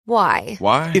Why?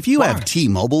 Why? If you have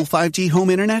T-Mobile 5G home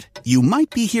internet, you might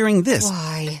be hearing this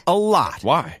Why? a lot.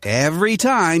 Why? Every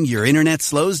time your internet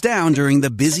slows down during the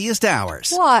busiest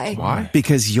hours. Why? Why?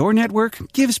 Because your network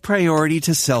gives priority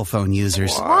to cell phone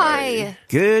users. Why?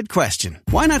 Good question.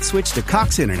 Why not switch to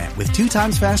Cox Internet with 2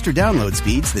 times faster download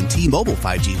speeds than T-Mobile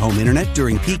 5G home internet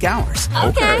during peak hours?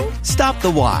 Okay. Stop the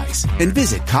whys and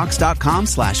visit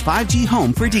cox.com/5G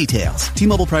home for details.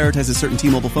 T-Mobile prioritizes certain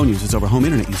T-Mobile phone users over home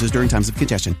internet users during times of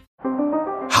congestion.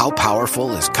 How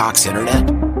powerful is Cox Internet?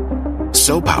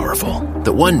 So powerful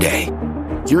that one day,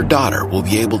 your daughter will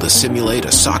be able to simulate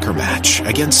a soccer match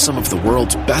against some of the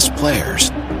world's best players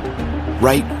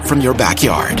right from your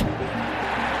backyard.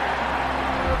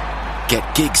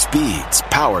 Get gig speeds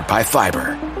powered by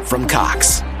fiber from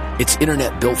Cox. It's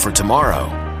internet built for tomorrow,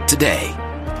 today.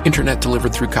 Internet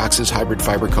delivered through Cox's hybrid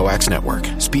fiber coax network.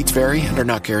 Speeds vary and are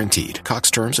not guaranteed. Cox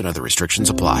terms and other restrictions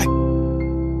apply.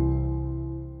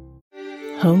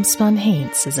 Homespun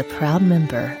Haints is a proud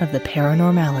member of the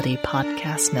Paranormality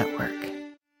Podcast Network.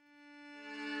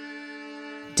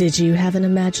 Did you have an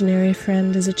imaginary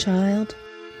friend as a child?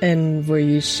 And were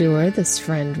you sure this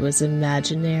friend was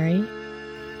imaginary?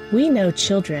 We know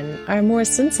children are more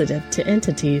sensitive to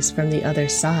entities from the other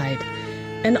side,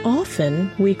 and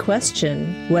often we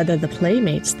question whether the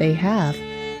playmates they have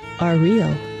are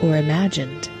real or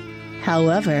imagined.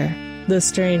 However, the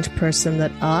strange person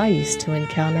that I used to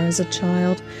encounter as a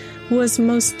child was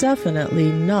most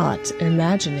definitely not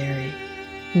imaginary,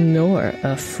 nor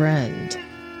a friend.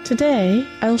 Today,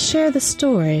 I'll share the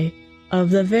story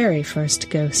of the very first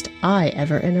ghost I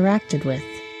ever interacted with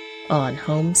on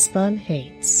Homespun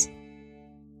Haints.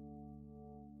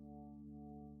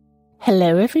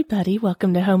 Hello, everybody.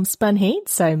 Welcome to Homespun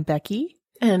Haints. I'm Becky.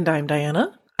 And I'm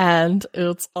Diana. And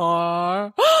it's our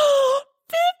 50th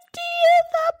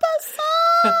episode!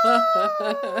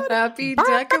 Happy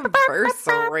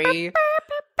Deck-iversary.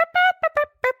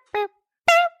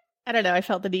 I don't know. I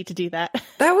felt the need to do that.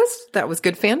 That was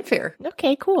good fanfare.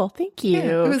 Okay, cool. Thank you.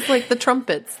 Yeah, it was like the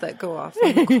trumpets that go off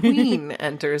when the queen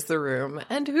enters the room.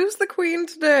 And who's the queen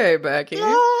today, Becky?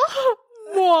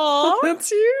 Aw. That's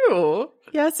you.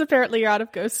 Yes, apparently you're out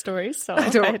of ghost stories, so I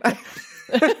don't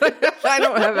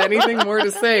have anything more to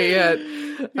say yet.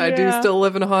 I do still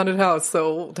live in a haunted house,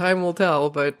 so time will tell.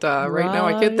 But right now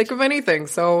I can't think of anything.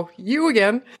 So you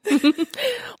again.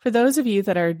 For those of you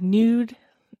that are nude.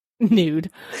 For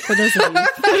those of you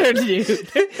that are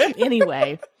nude.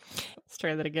 Anyway, let's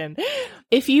try that again.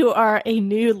 If you are a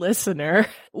new listener,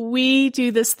 we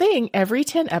do this thing every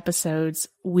 10 episodes.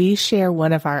 We share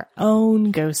one of our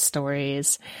own ghost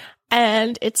stories.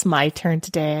 And it's my turn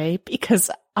today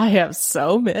because I have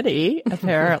so many,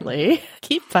 apparently.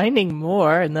 Keep finding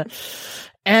more in the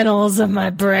annals of my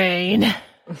brain.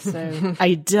 So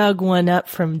I dug one up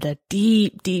from the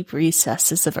deep, deep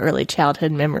recesses of early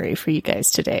childhood memory for you guys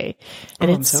today.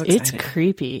 And it's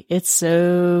creepy. It's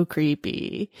so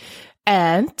creepy.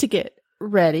 And to get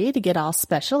ready, to get all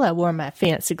special, I wore my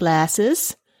fancy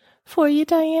glasses for you,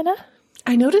 Diana.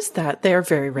 I noticed that. They're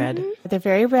very red. Mm-hmm. They're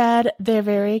very red. They're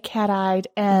very cat-eyed.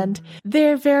 And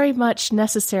they're very much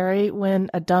necessary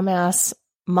when a dumbass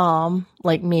mom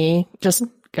like me just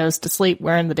goes to sleep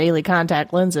wearing the daily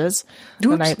contact lenses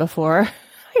the night before.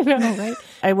 I know, right?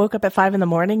 I woke up at 5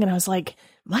 a.m. and I was like,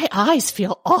 my eyes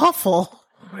feel awful.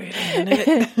 Wait a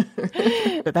minute.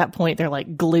 At that point, they're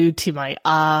like glued to my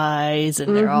eyes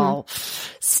and they're all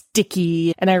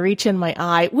sticky. And I reach in my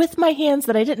eye with my hands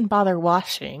that I didn't bother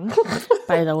washing,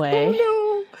 by the way. Oh,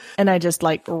 no. And I just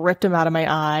like ripped them out of my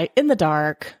eye in the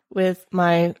dark with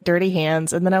my dirty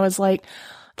hands. And then I was like,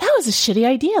 that was a shitty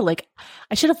idea. Like,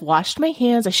 I should have washed my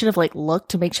hands. I should have like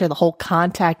looked to make sure the whole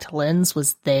contact lens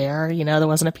was there. You know, there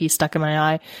wasn't a piece stuck in my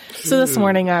eye. So this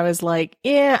morning I was like,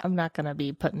 yeah, I'm not going to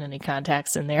be putting any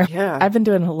contacts in there. Yeah. I've been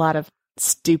doing a lot of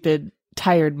stupid,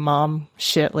 tired mom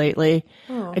shit lately.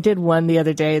 I did one the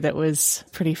other day that was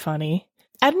pretty funny.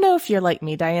 I don't know if you're like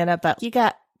me, Diana, but you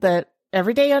got the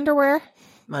everyday underwear.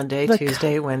 Monday,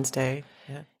 Tuesday, Wednesday.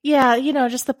 Yeah. Yeah, you know,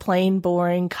 just the plain,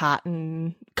 boring,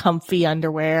 cotton, comfy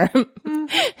underwear.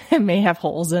 It may have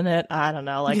holes in it. I don't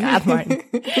know, like I have mine.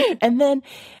 And then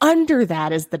under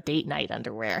that is the date night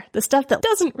underwear. The stuff that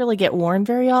doesn't really get worn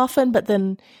very often, but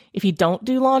then if you don't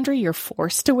do laundry, you're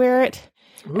forced to wear it.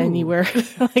 Ooh. And you wear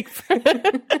like,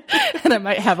 and I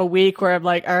might have a week where I'm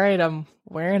like, all right, I'm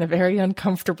wearing a very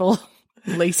uncomfortable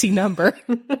lacy number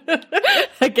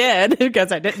again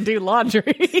because I didn't do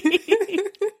laundry.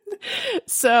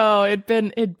 So it'd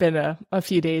been a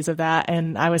few days of that,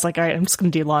 and I was like, all right, I'm just gonna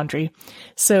do laundry.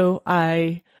 So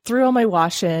I threw all my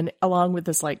wash in along with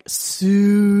this like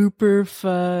super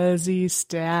fuzzy,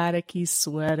 staticky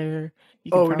sweater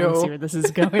You can probably see where this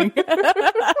is going.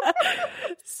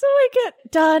 So I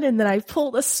get done and then I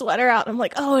pull the sweater out and I'm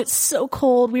like, oh, it's so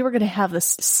cold. We were going to have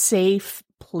this safe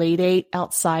play date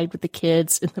outside with the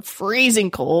kids in the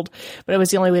freezing cold, but it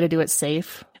was the only way to do it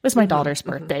safe. It was my daughter's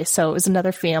birthday, so it was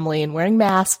another family and wearing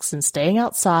masks and staying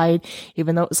outside,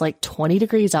 even though it was like 20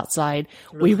 degrees outside.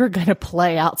 We were going to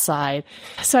play outside.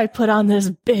 So I put on this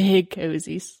big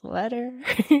cozy sweater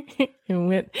and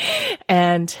went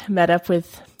and met up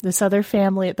with this other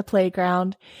family at the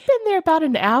playground. Been there about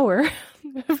an hour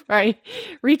before I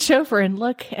reach over and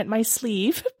look at my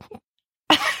sleeve.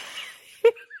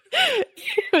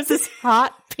 It was this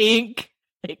hot pink,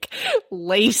 like,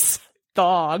 lace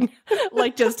thong,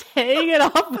 like, just hanging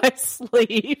off my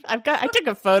sleeve. I took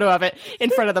a photo of it in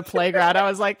front of the playground. I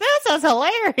was like, this is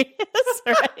hilarious,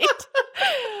 right?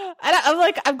 And I'm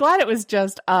like, I'm glad it was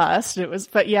just us.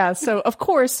 But yeah, so of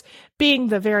course, being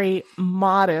the very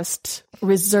modest,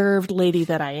 reserved lady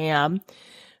that I am,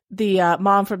 the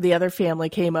mom from the other family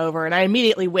came over and I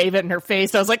immediately wave it in her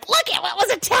face. I was like, look at what was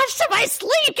attached to my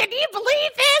sleeve. Can you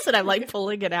believe this? And I'm like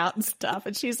pulling it out and stuff.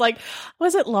 And she's like,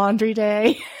 was it laundry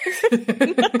day?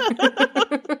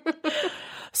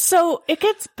 So it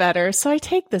gets better. So I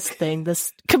take this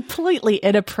completely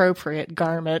inappropriate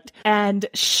garment and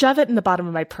shove it in the bottom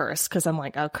of my purse. Cause I'm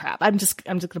like, oh crap. I'm just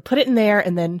going to put it in there.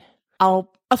 And then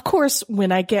I'll, of course,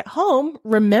 when I get home,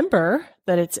 remember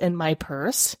that it's in my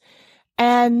purse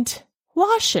and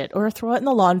wash it or throw it in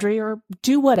the laundry or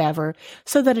do whatever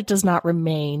so that it does not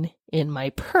remain in my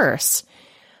purse.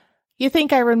 You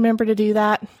think I remember to do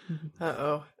that?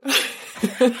 Uh-oh.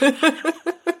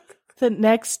 The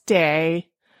next day,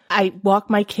 I walk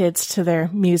my kids to their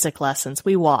music lessons.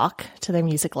 We walk to their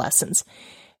music lessons.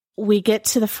 We get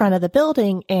to the front of the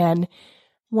building and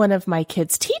one of my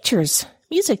kids'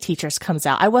 music teachers comes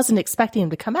out. I wasn't expecting him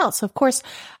to come out. So of course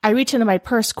I reach into my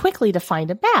purse quickly to find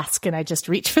a mask and I just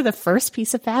reach for the first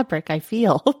piece of fabric I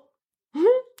feel.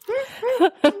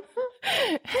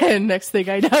 And next thing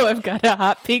I know, I've got a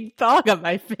hot pink thong on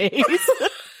my face.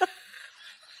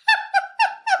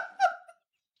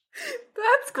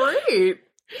 That's great.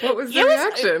 What was the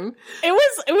reaction? It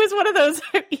was one of those,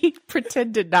 he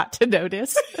pretended not to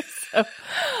notice. So,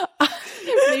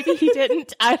 maybe he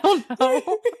didn't. I don't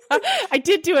know. I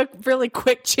did do a really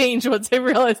quick change once I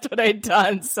realized what I'd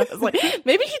done. So I was like,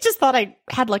 maybe he just thought I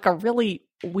had like a really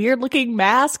weird looking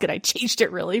mask and I changed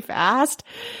it really fast.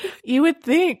 You would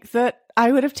think that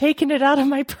I would have taken it out of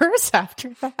my purse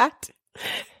after that.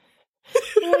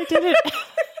 I didn't.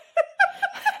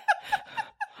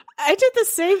 I did the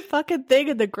same fucking thing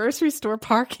in the grocery store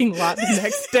parking lot the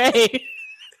next day.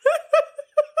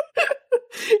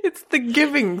 It's the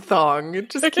giving thong. It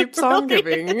just keeps on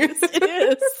giving. It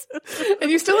is.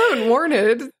 And you still haven't worn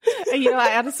it.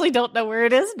 I honestly don't know where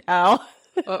it is now.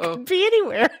 Uh-oh. It could be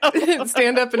anywhere.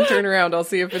 Stand up and turn around. I'll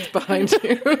see if it's behind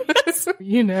you.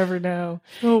 You never know.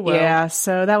 Oh, well. Yeah,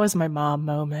 so that was my mom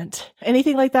moment.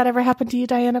 Anything like that ever happened to you,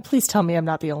 Diana? Please tell me I'm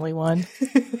not the only one.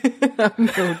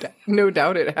 No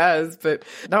doubt it has, but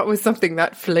not with something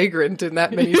that flagrant in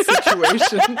that many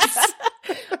situations.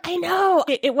 I know.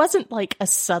 It wasn't like a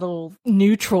subtle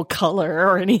neutral color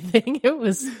or anything. It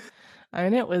was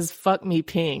fuck me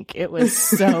pink. It was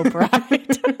so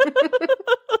bright.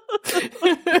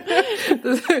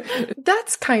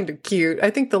 That's kind of cute. I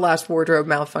think the last wardrobe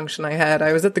malfunction I had,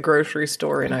 I was at the grocery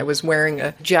store and I was wearing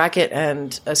a jacket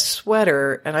and a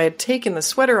sweater, and I had taken the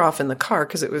sweater off in the car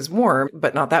because it was warm,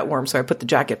 but not that warm. So I put the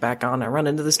jacket back on. I run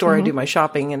into the store, I do my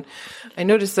shopping, and I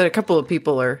noticed that a couple of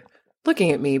people are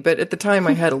looking at me, but at the time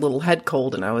I had a little head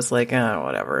cold and I was like, oh,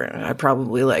 whatever. I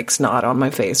probably like snot on my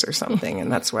face or something.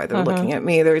 And that's why they're looking at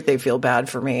me. They feel bad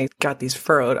for me. Got these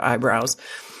furrowed eyebrows.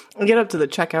 I get up to the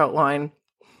checkout line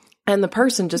and the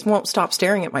person just won't stop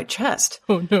staring at my chest.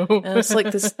 Oh no. And it's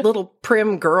like this little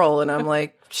prim girl. And I'm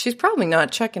like, she's probably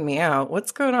not checking me out.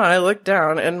 What's going on? I look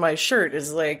down and my shirt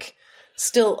is like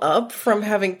still up from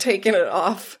having taken it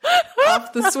off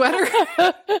the sweater.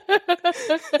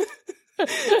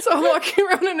 So I'm walking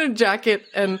around in a jacket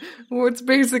and what's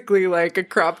basically like a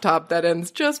crop top that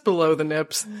ends just below the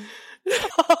nips.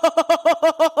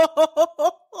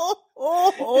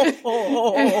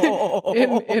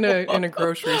 in a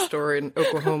grocery store in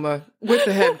Oklahoma with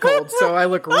the head cold, so I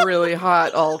look really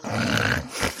hot, all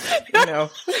you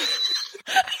know.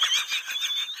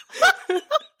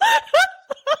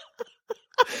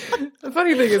 The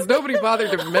funny thing is nobody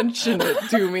bothered to mention it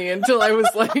to me until I was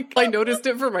like, I noticed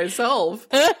it for myself.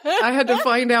 I had to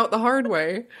find out the hard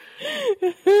way.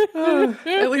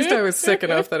 At least I was sick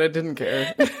enough that I didn't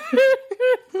care.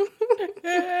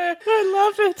 I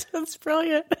love it. That's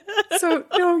brilliant. So,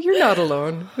 no, you're not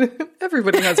alone.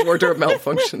 Everybody has wardrobe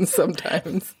malfunctions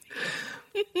sometimes.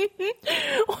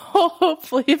 Well,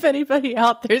 hopefully, if anybody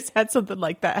out there's had something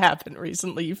like that happen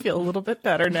recently, you feel a little bit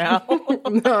better now.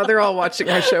 No, they're all watching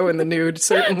our show in the nude.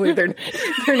 Certainly, they're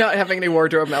not having any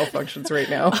wardrobe malfunctions right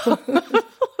now.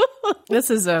 This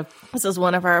is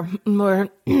one of our more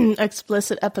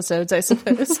explicit episodes, I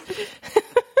suppose.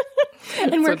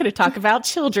 And we're going to talk about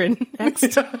children next.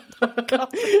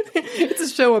 It's a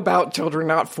show about children,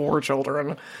 not for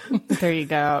children. There you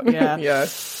go. Yeah. Yeah.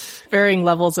 Varying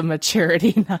levels of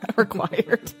maturity not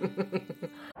required.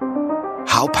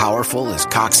 How powerful is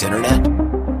Cox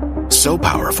Internet? So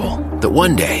powerful that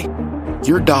one day,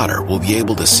 your daughter will be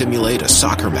able to simulate a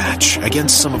soccer match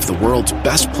against some of the world's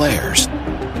best players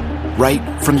right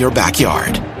from your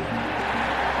backyard.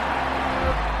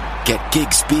 Get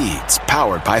gig speeds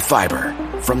powered by fiber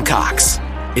from Cox.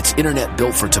 It's internet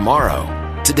built for tomorrow,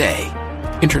 today.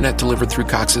 Internet delivered through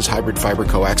Cox's hybrid fiber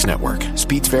coax network.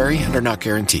 Speeds vary and are not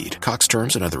guaranteed. Cox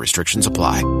terms and other restrictions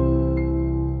apply.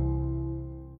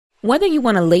 Whether you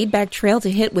want a laid-back trail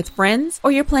to hit with friends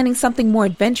or you're planning something more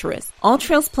adventurous, All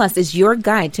Trails Plus is your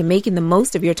guide to making the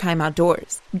most of your time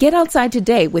outdoors. Get outside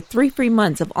today with 3 free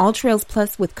months of All Trails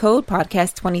Plus with code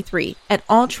podcast23 at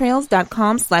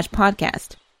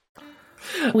alltrails.com/podcast.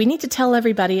 We need to tell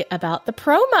everybody about the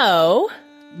promo.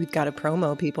 We've got a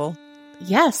promo, people.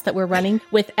 Yes, that we're running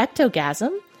with Ectogasm.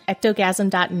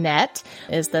 Ectogasm.net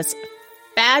is this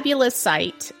fabulous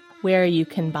site where you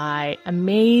can buy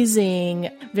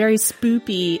amazing, very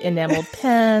spoopy enameled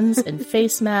pens and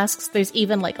face masks. There's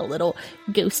even like a little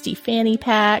ghosty fanny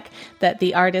pack that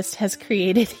the artist has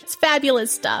created. It's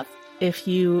fabulous stuff. If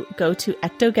you go to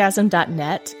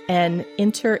ectogasm.net and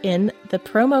enter in the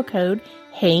promo code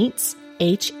HAINTS,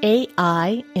 HAINTS,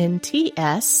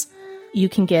 you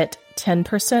can get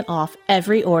 10% off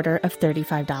every order of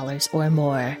 $35 or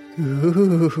more.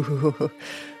 Ooh.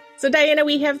 So, Diana,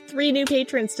 we have 3 new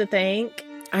patrons to thank.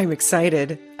 I'm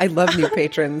excited. I love new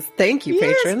patrons. Thank you,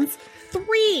 Yes. patrons.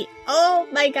 3! Oh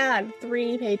my God,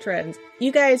 3 patrons.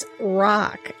 You guys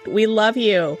rock. We love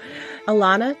you.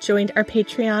 Alana joined our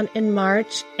Patreon in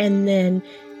March, and then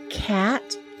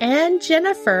Kat and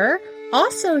Jennifer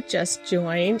also just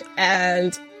joined,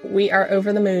 and we are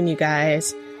over the moon, you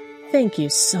guys. Thank you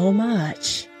so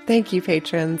much. Thank you,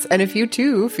 patrons. And if you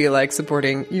too feel like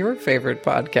supporting your favorite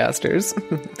podcasters,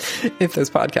 if those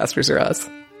podcasters are us,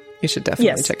 you should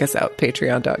definitely check us out.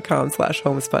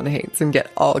 Patreon.com/homespunhates and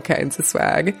get all kinds of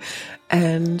swag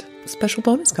and special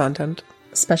bonus content.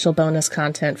 Special bonus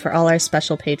content for all our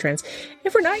special patrons.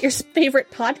 If we're not your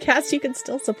favorite podcast, you can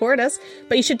still support us,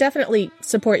 but you should definitely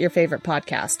support your favorite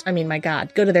podcast. I mean, my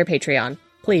God, go to their Patreon,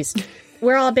 please.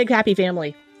 We're all a big happy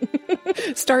family.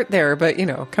 Start there, but,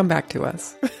 come back to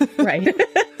us. Right.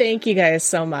 Thank you guys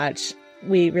so much.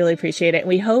 We really appreciate it.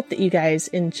 We hope that you guys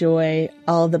enjoy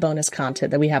all the bonus content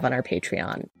that we have on our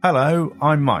Patreon. Hello,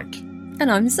 I'm Mike.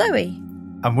 And I'm Zoe.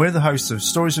 And we're the hosts of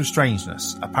Stories of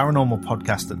Strangeness, a paranormal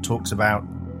podcast that talks about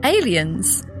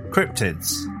Aliens.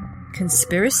 cryptids,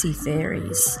 Conspiracy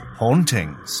theories.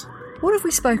 hauntings. What have we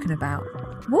spoken about?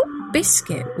 What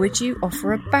biscuit would you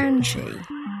offer a banshee?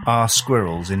 Are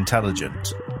squirrels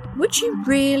intelligent? Would you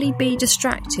really be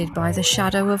distracted by the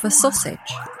shadow of a sausage?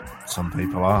 Some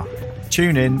people are.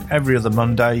 Tune in every other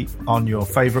Monday on your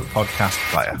favourite podcast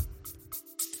player.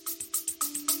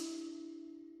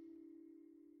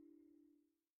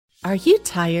 Are you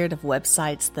tired of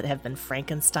websites that have been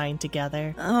Frankenstein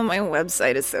together? Oh, my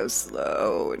website is so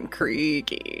slow and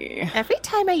creaky. Every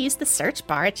time I use the search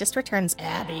bar, it just returns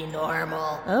Abby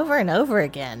Normal over and over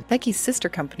again. Becky's sister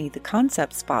company, The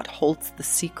Concept Spot, holds the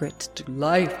secret to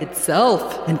life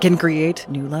itself and can create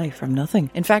new life from nothing.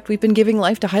 In fact, we've been giving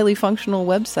life to highly functional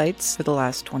websites for the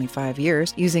last 25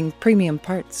 years using premium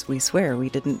parts we swear we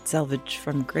didn't salvage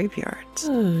from graveyards.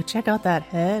 Ooh, check out that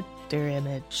header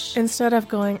image. Instead of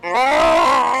going,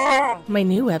 my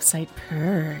new website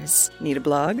purrs. Need a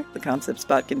blog? The Concept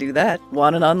Spot can do that.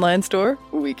 Want an online store?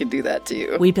 We can do that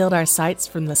too. We build our sites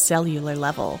from the cellular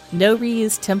level. No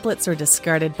reused templates or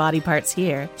discarded body parts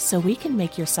here, so we can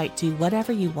make your site do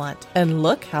whatever you want and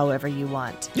look however you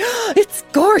want. It's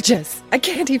gorgeous! I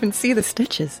can't even see the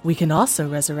stitches. We can also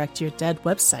resurrect your dead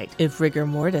website if rigor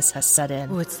mortis has set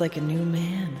in. Oh, it's like a new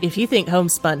man. If you think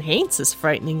Homespun Haints is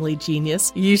frighteningly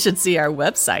genius, you should see our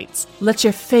websites. Let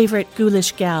your favorite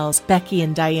ghoulish gals, Becky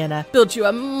and Diana, build you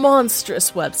a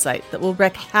monstrous website that will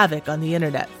wreak havoc on the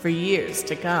internet for years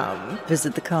to come.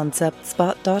 Visit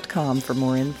theconceptspot.com for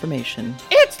more information.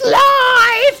 It's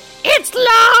live! It's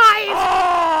live!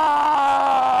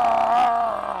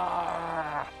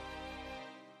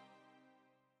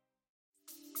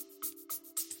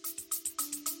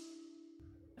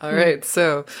 right.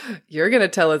 So you're going to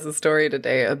tell us a story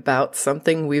today about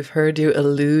something we've heard you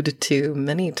allude to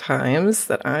many times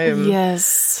that I am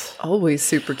always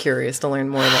super curious to learn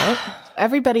more about.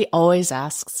 Everybody always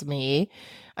asks me,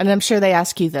 and I'm sure they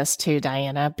ask you this too,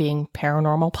 Diana, being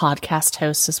paranormal podcast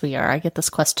hosts as we are. I get this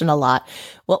question a lot.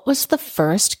 What was the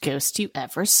first ghost you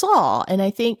ever saw? And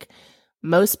I think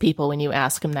most people, when you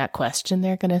ask them that question,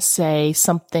 they're going to say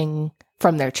something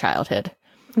from their childhood.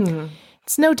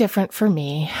 It's no different for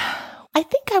me. I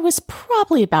think I was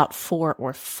probably about 4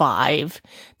 or 5,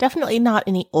 definitely not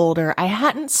any older. I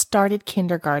hadn't started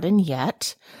kindergarten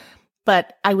yet,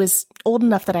 but I was old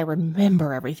enough that I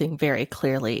remember everything very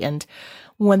clearly. And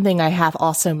one thing I have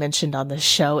also mentioned on this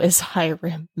show is I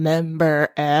remember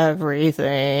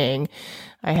everything.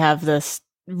 I have this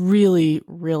really,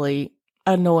 really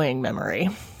annoying memory.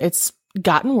 It's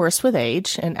gotten worse with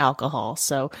age and alcohol.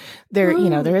 So there,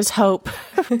 there is hope.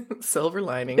 Silver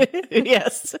lining.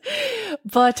 Yes.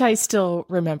 But I still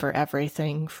remember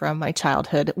everything from my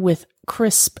childhood with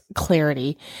crisp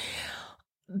clarity.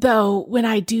 Though when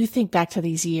I do think back to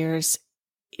these years,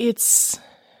 it's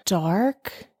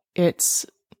dark. It's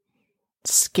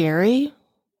scary.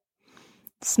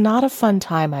 It's not a fun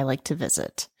time I like to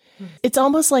visit. It's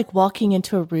almost like walking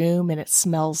into a room and it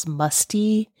smells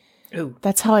musty. Ooh.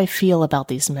 That's how I feel about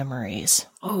these memories.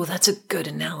 Oh, that's a good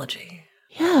analogy.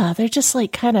 Yeah, they're just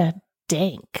like kind of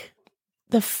dank.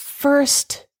 The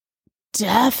first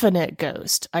definite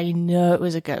ghost, I know it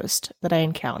was a ghost that I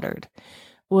encountered,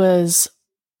 was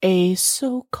a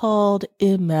so-called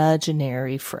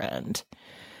imaginary friend.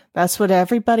 That's what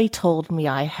everybody told me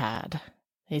I had.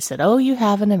 They said, oh, you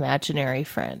have an imaginary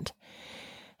friend.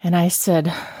 And I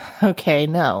said, okay,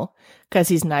 no, because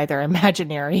he's neither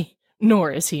imaginary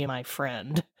nor is he my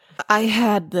friend. I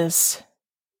had this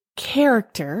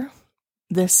character,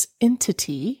 this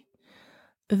entity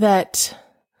that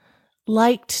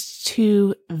liked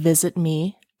to visit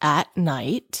me at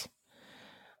night.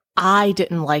 I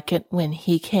didn't like it when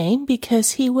he came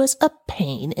because he was a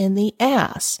pain in the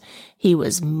ass. He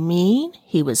was mean,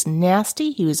 he was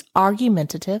nasty, he was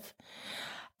argumentative.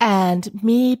 And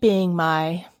me being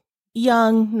my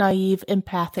young, naive,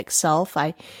 empathic self,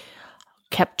 I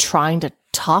kept trying to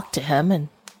talk to him and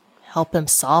help him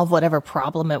solve whatever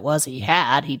problem it was he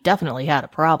had. He definitely had a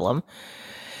problem.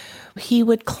 He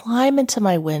would climb into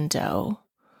my window.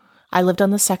 I lived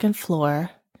on the 2nd floor.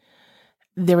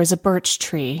 There was a birch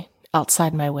tree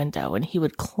outside my window, and he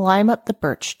would climb up the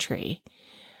birch tree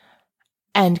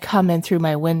and come in through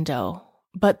my window.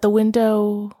 But the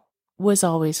window was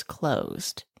always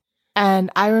closed. And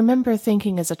I remember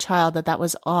thinking as a child that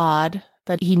was odd,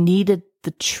 that he needed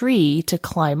the tree to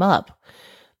climb up,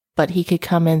 but he could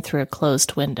come in through a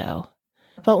closed window.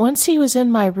 But once he was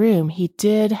in my room, he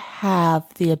did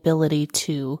have the ability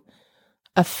to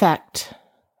affect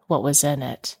what was in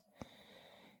it.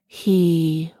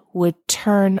 He would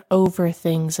turn over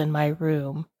things in my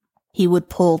room. He would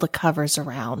pull the covers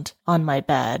around on my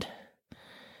bed.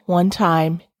 One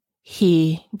time,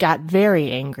 he got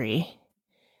very angry,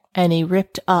 and he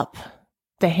ripped up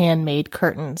the handmade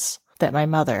curtains that my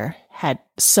mother had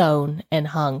sewn and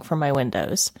hung from my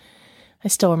windows. I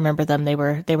still remember them. They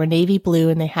were navy blue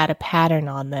and they had a pattern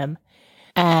on them.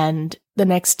 And the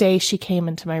next day she came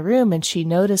into my room and she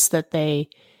noticed that they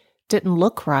didn't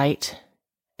look right.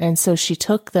 And so she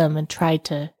took them and tried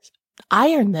to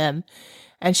iron them.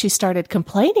 And she started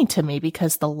complaining to me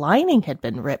because the lining had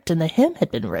been ripped and the hem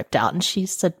had been ripped out. And she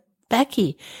said,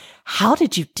 Becky, how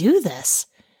did you do this?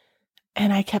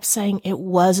 And I kept saying, it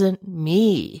wasn't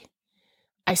me.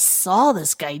 I saw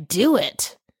this guy do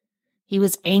it. He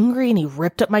was angry and he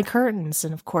ripped up my curtains.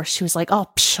 And of course she was like, oh,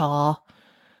 pshaw.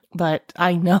 But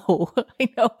I know.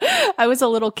 I was a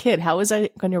little kid. How was I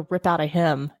going to rip out a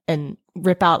hem and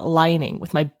rip out a lining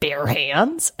with my bare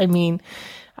hands? I mean,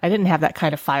 I didn't have that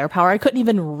kind of firepower. I couldn't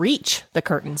even reach the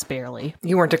curtains barely.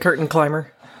 You weren't a curtain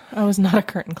climber. I was not a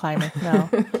curtain climber, no.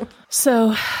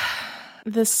 So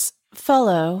this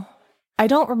fellow, I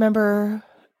don't remember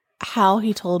how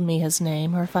he told me his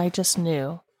name or if I just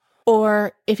knew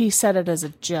or if he said it as a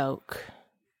joke.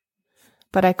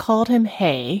 But I called him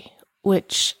Hay,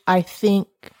 which I think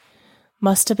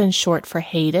must have been short for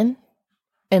Hayden,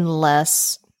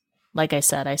 unless, like I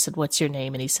said, what's your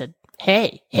name? And he said,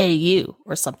 hey you,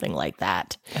 or something like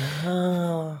that.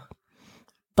 Oh.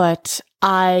 But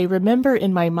I remember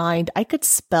in my mind, I could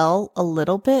spell a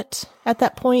little bit at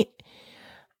that point,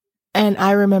 and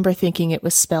I remember thinking it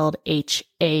was spelled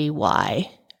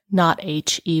Hay, not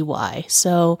Hey.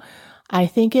 So I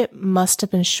think it must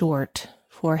have been short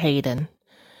for Hayden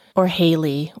or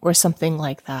Haley or something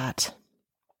like that.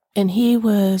 And he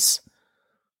was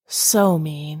so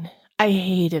mean. I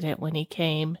hated it when he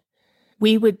came.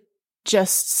 We would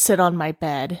just sit on my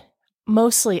bed.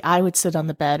 Mostly I would sit on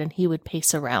the bed and he would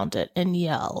pace around it and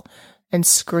yell and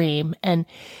scream. And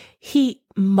he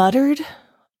muttered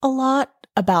a lot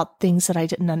about things that I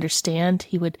didn't understand.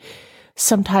 He would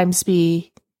sometimes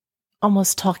be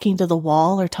almost talking to the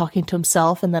wall or talking to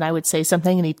himself. And then I would say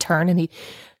something and he'd turn and he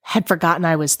had forgotten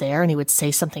I was there and he would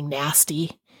say something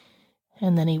nasty.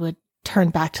 And then he would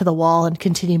turn back to the wall and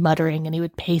continue muttering and he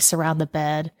would pace around the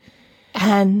bed.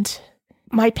 And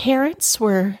my parents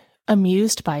were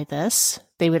amused by this.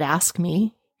 They would ask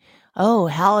me, "Oh,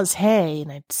 how is Hay?"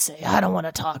 And I'd say, "I don't want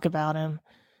to talk about him.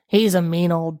 He's a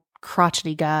mean old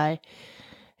crotchety guy."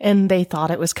 And they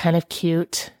thought it was kind of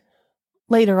cute.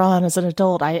 Later on, as an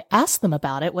adult, I asked them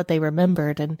about it, what they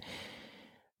remembered, and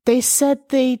they said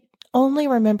they only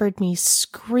remembered me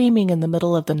screaming in the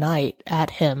middle of the night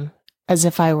at him as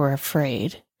if I were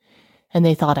afraid, and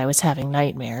they thought I was having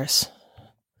nightmares.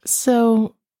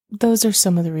 So those are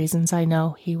some of the reasons I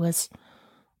know he was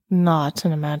not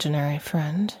an imaginary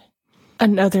friend.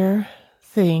 Another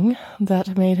thing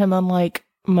that made him unlike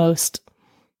most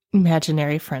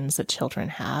imaginary friends that children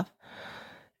have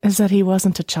is that he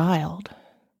wasn't a child.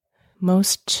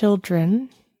 Most children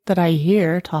that I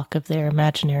hear talk of their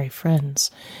imaginary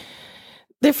friends,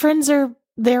 their friends are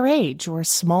their age or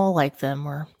small like them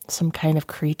or some kind of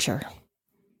creature.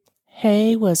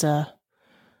 Hay was a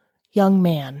young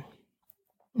man,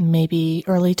 maybe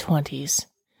early 20s.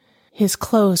 His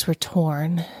clothes were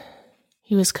torn.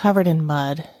 He was covered in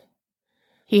mud.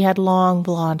 He had long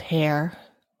blonde hair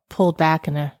pulled back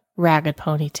in a ragged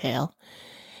ponytail,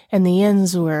 and the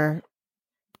ends were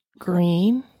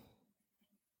green,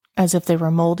 as if they were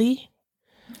moldy.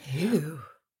 Ew.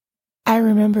 I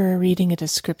remember reading a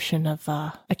description of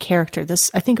a character.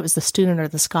 I think it was the student or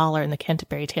the scholar in the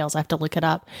Canterbury Tales. I have to look it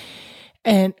up.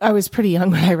 And I was pretty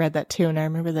young when I read that too. And I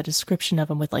remember the description of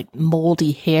him with like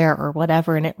moldy hair or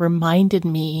whatever. And it reminded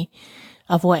me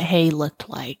of what Hay looked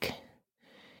like.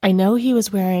 I know he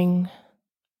was wearing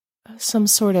some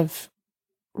sort of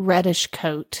reddish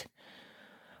coat.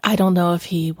 I don't know if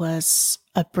he was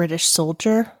a British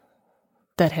soldier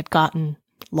that had gotten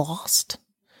lost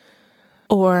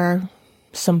or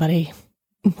somebody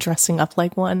dressing up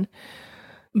like one,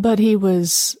 but he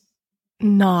was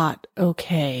not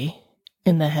okay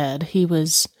in the head. He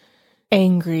was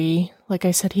angry. Like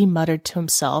I said, he muttered to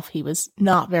himself. He was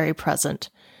not very present.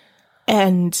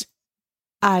 And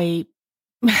I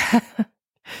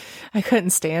couldn't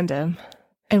stand him.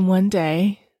 And one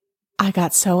day I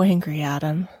got so angry at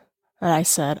him that I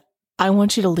said, "I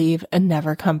want you to leave and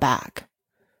never come back."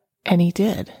 And he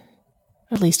did,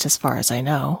 at least as far as I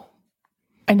know.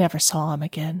 I never saw him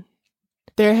again.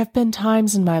 There have been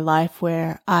times in my life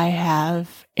where I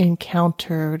have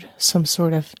encountered some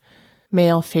sort of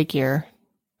male figure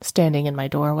standing in my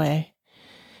doorway,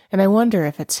 and I wonder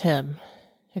if it's him,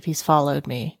 if he's followed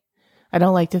me. I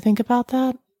don't like to think about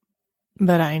that,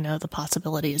 but I know the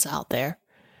possibility is out there.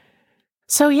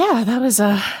 So yeah, that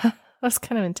was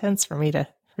kind of intense for me to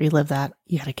relive that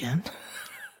yet again.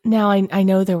 Now, I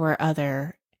know there were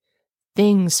other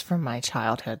things from my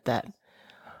childhood that,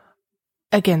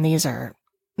 again, these are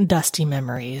dusty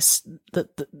memories. The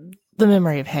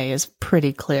memory of Hay is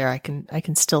pretty clear. I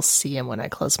can still see him when I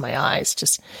close my eyes,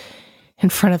 just in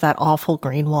front of that awful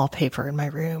green wallpaper in my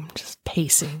room, just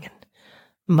pacing and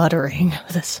muttering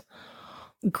with his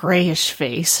grayish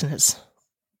face and his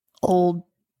old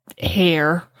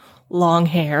hair, long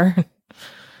hair,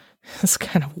 his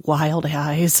kind of wild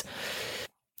eyes.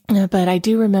 But I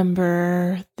do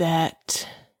remember that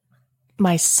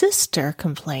my sister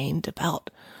complained about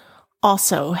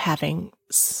also having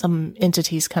some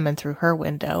entities come in through her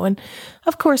window. And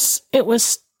of course, it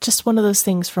was just one of those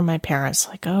things from my parents,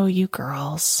 like, "Oh, you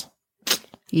girls,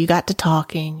 you got to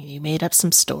talking, you made up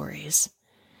some stories."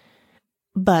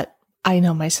 But I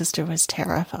know my sister was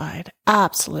terrified,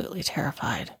 absolutely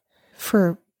terrified,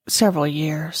 for several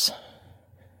years.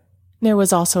 There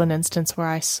was also an instance where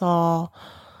I saw,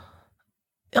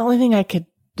 the only thing I could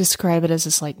describe it as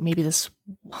is like maybe this,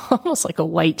 almost like a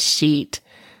white sheet.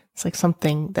 It's like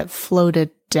something that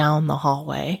floated down the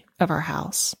hallway of our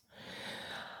house.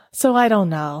 So I don't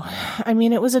know. I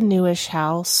mean, it was a newish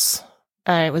house.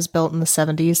 It was built in the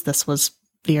 70s. This was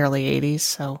the early 80s,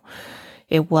 so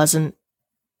it wasn't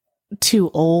too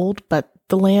old, but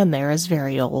the land there is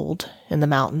very old in the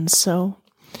mountains, so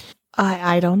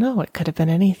I don't know. It could have been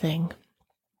anything.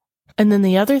 And then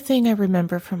the other thing I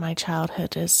remember from my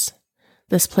childhood is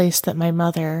this place that my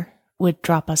mother would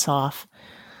drop us off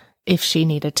if she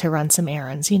needed to run some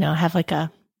errands, have like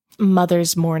a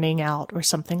mother's morning out or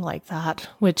something like that,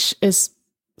 which is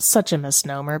such a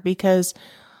misnomer because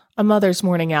a mother's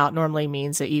morning out normally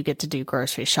means that you get to do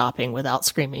grocery shopping without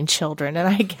screaming children. And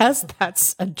I guess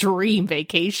that's a dream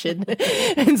vacation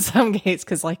in some cases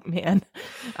because, like, man,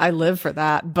 I live for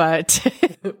that. But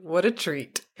what a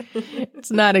treat.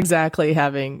 It's not exactly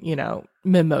having,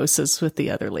 mimosas with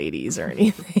the other ladies or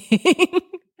anything.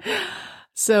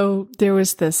 So there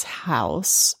was this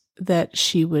house that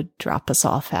she would drop us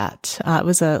off at. It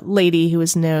was a lady who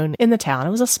was known in the town.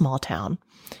 It was a small town,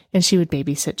 and she would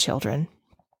babysit children.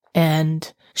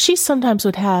 And she sometimes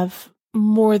would have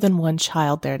more than one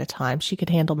child there at a time. She could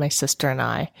handle my sister and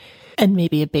I, and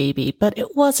maybe a baby, but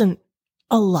it wasn't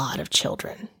a lot of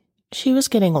children. She was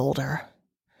getting older.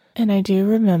 And I do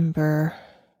remember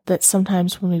that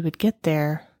sometimes when we would get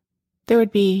there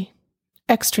would be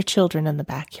extra children in the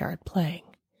backyard playing.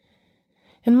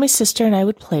 And my sister and I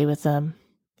would play with them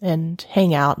and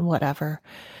hang out and whatever.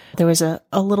 There was a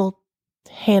little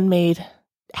handmade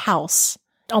house,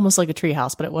 almost like a tree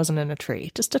house, but it wasn't in a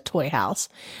tree, just a toy house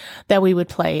that we would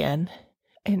play in.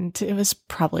 And it was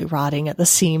probably rotting at the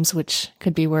seams, which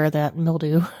could be where that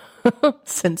mildew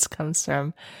sense comes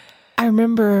from. I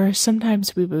remember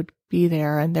sometimes we would be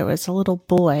there and there was a little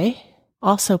boy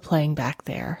also playing back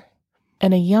there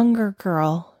and a younger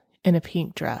girl in a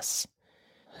pink dress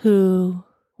who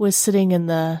was sitting in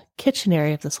the kitchen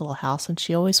area of this little house, and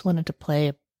she always wanted to play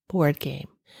a board game.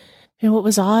 And what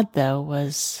was odd, though,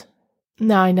 was,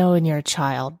 now I know when you're a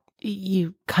child,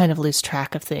 you kind of lose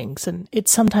track of things, and it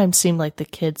sometimes seemed like the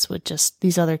kids would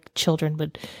these other children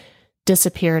would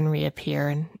disappear and reappear,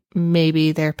 and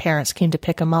maybe their parents came to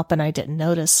pick them up and I didn't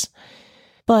notice.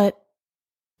 But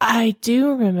I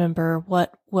do remember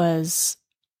what was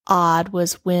odd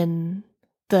was when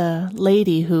the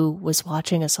lady who was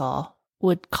watching us all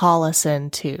would call us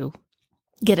in to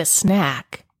get a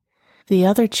snack. The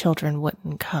other children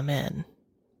wouldn't come in.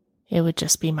 It would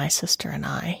just be my sister and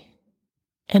I.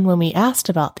 And when we asked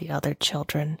about the other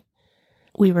children,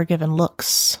 we were given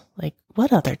looks like,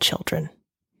 what other children?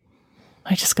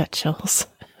 I just got chills.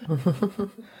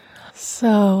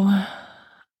 So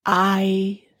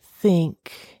I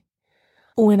think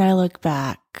when I look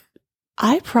back,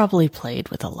 I probably played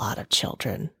with a lot of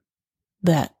children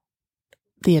that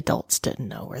the adults didn't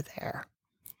know were there.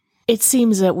 It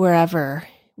seems that wherever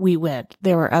we went,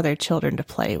 there were other children to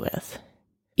play with,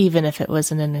 even if it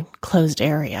was in an enclosed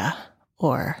area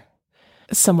or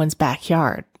someone's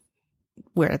backyard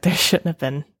where there shouldn't have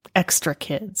been extra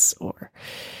kids, or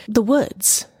the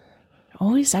woods.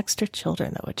 Always extra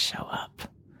children that would show up.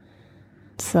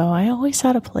 So I always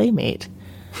had a playmate.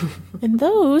 And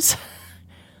those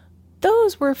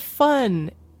were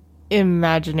fun,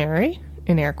 imaginary,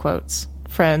 in air quotes,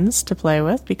 friends to play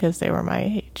with because they were my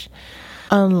age.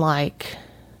 Unlike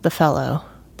the fellow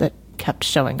that kept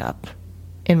showing up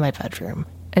in my bedroom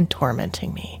and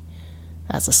tormenting me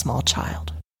as a small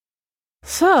child.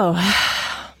 So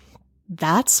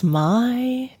that's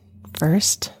my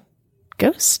first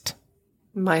ghost.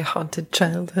 My haunted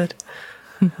childhood.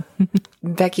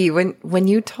 Becky, when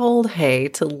you told Hay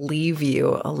to leave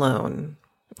you alone,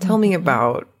 tell me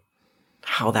about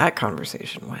how that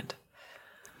conversation went.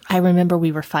 I remember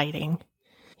we were fighting.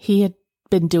 He had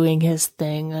been doing his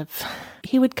thing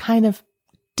he would kind of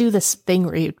do this thing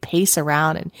where he would pace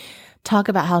around and talk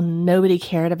about how nobody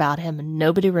cared about him and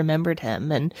nobody remembered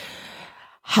him and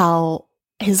how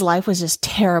his life was just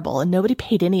terrible and nobody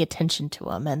paid any attention to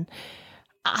him. And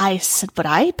I said, but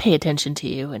I pay attention to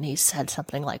you. And he said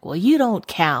something like, well, you don't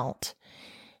count.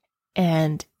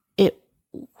 And it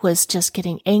was just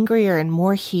getting angrier and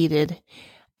more heated.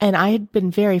 And I had been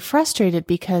very frustrated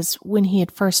because when he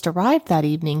had first arrived that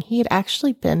evening, he had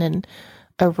actually been in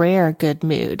a rare good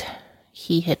mood.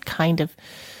 He had kind of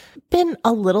been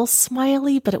a little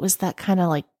smiley, but it was that kind of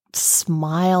like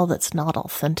smile that's not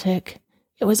authentic.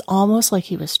 It was almost like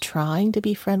he was trying to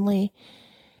be friendly.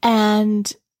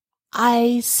 And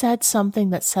I said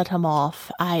something that set him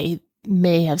off. I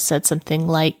may have said something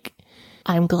like,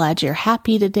 I'm glad you're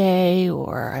happy today,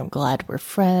 or I'm glad we're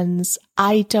friends.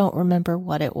 I don't remember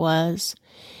what it was.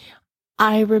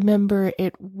 I remember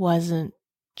it wasn't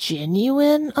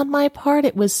genuine on my part.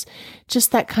 It was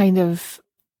just that kind of,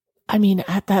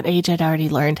 at that age, I'd already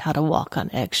learned how to walk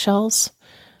on eggshells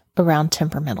around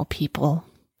temperamental people.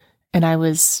 And I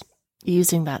was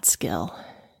using that skill.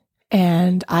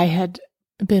 And I had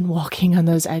been walking on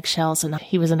those eggshells and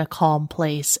he was in a calm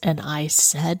place and I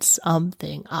said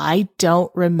something. I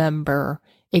don't remember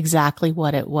exactly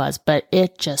what it was, but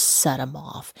it just set him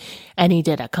off. And he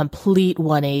did a complete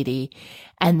 180.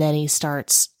 And then he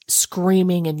starts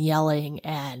screaming and yelling,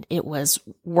 and it was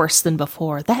worse than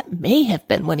before. That may have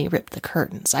been when he ripped the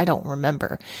curtains. I don't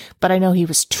remember, but I know he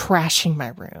was trashing my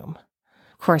room.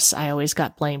 Of course, I always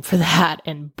got blamed for that,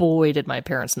 and boy, did my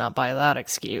parents not buy that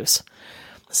excuse.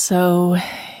 So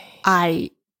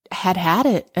I had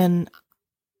it, and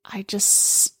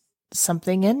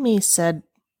something in me said,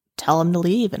 tell him to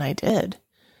leave, and I did.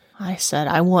 I said,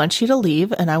 I want you to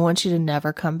leave, and I want you to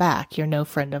never come back. You're no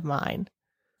friend of mine.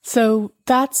 So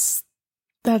that's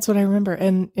what I remember.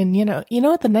 And you know,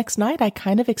 the next night I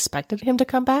kind of expected him to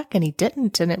come back, and he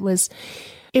didn't. And it was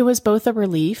both a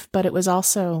relief, but it was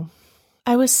also,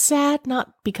 I was sad,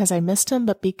 not because I missed him,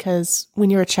 but because when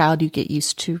you're a child, you get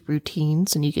used to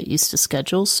routines and you get used to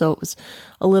schedules. So it was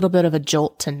a little bit of a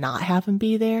jolt to not have him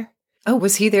be there. Oh,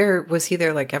 was he there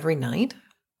like every night?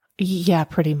 Yeah,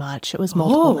 pretty much. It was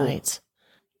multiple nights.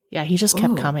 Yeah, he just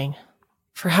kept coming.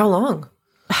 For how long?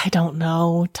 I don't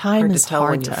know. Time is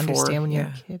hard to understand when you're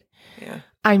a kid. Yeah.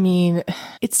 I mean,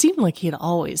 it seemed like he had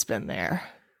always been there,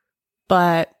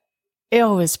 but it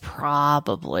was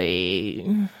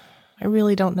probably, I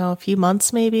really don't know, a few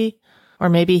months maybe, or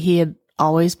maybe he had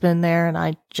always been there and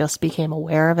I just became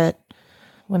aware of it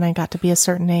when I got to be a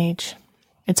certain age.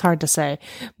 It's hard to say,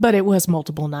 but it was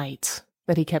multiple nights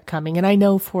that he kept coming. And I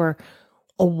know for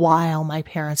a while, my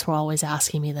parents were always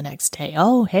asking me the next day,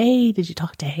 oh, hey, did you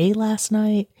talk to Hay last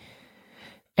night?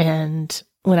 And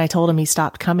when I told him he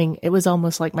stopped coming, it was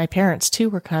almost like my parents too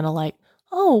were kind of like,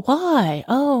 oh, why?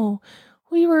 Oh,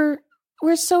 we're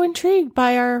so intrigued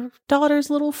by our daughter's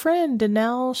little friend, and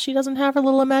now she doesn't have her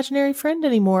little imaginary friend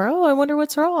anymore. Oh, I wonder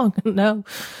what's wrong. No,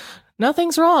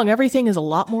 nothing's wrong. Everything is a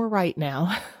lot more right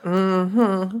now.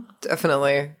 Mm-hmm.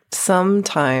 Definitely.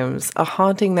 Sometimes a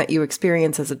haunting that you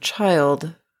experience as a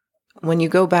child, when you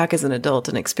go back as an adult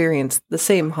and experience the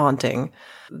same haunting,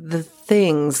 the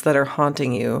things that are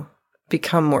haunting you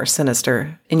become more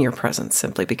sinister in your presence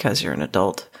simply because you're an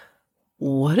adult.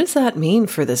 What does that mean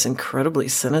for this incredibly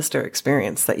sinister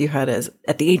experience that you had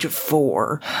at the age of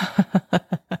 4?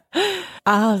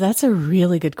 Oh, that's a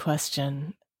really good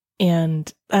question.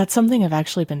 And that's something I've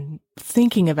actually been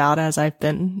thinking about as I've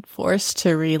been forced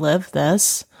to relive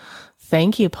this.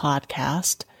 Thank you,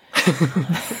 podcast.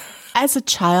 As a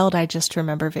child, I just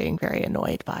remember being very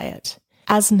annoyed by it.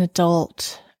 As an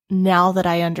adult, now that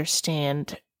I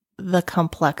understand the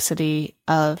complexity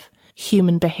of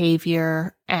human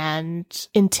behavior and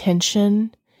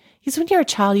intention, because when you're a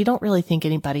child, you don't really think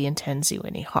anybody intends you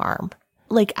any harm.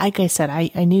 Like I said,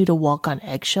 I knew to walk on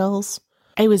eggshells.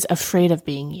 I was afraid of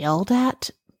being yelled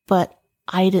at, but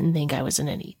I didn't think I was in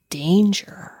any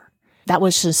danger. That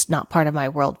was just not part of my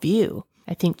worldview.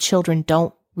 I think children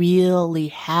don't really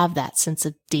have that sense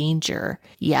of danger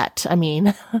yet. I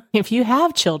mean, if you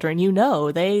have children, you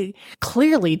know, they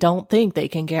clearly don't think they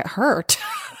can get hurt.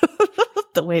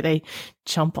 The way they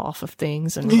jump off of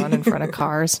things and run in front of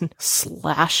cars and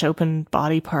slash open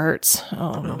body parts.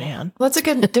 Oh, man. Well, that's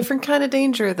again a different kind of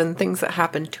danger than things that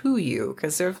happen to you.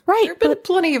 Because there have been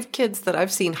plenty of kids that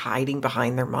I've seen hiding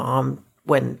behind their mom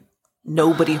when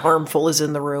nobody harmful is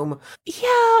in the room.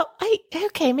 Yeah,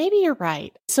 okay, maybe you're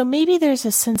right. So maybe there's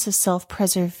a sense of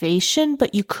self-preservation,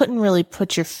 but you couldn't really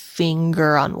put your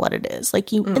finger on what it is.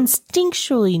 Like you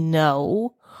instinctually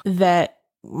know that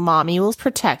mommy will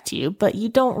protect you, but you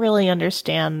don't really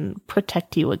understand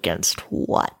protect you against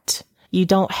what. You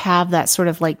don't have that sort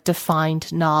of like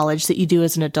defined knowledge that you do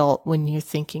as an adult when you're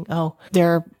thinking, oh,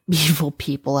 there are evil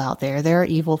people out there. There are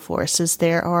evil forces.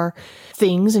 There are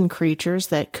things and creatures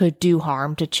that could do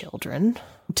harm to children,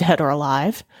 dead or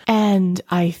alive. And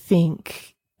I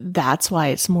think that's why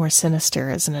it's more sinister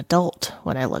as an adult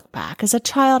when I look back. As a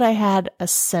child, I had a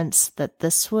sense that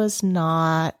this was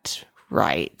not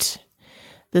right.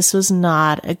 This was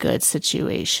not a good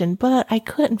situation, but I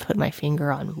couldn't put my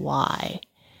finger on why.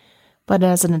 But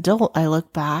as an adult, I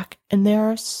look back and there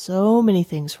are so many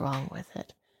things wrong with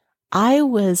it. I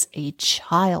was a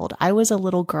child. I was a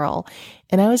little girl,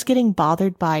 and I was getting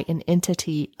bothered by an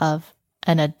entity of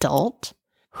an adult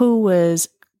who was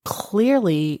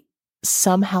clearly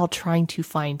somehow trying to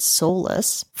find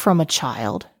solace from a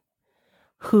child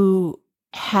who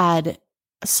had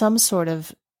some sort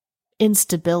of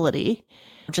instability,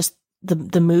 just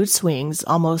the mood swings,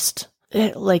 almost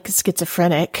like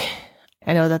schizophrenic.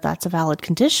 I know that that's a valid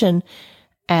condition,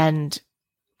 and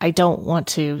I don't want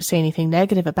to say anything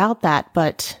negative about that,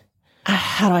 but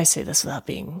how do I say this without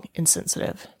being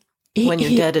insensitive? When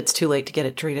you're dead, it's too late to get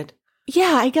it treated.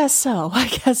 Yeah, I guess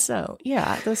so.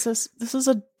 Yeah, this is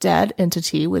a dead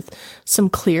entity with some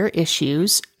clear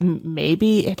issues.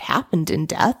 Maybe it happened in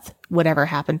death, whatever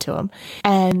happened to him.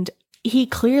 And he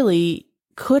clearly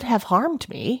could have harmed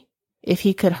me. if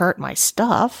he could hurt my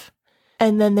stuff.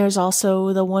 And then there's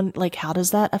also the one, like, how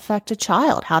does that affect a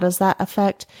child? How does that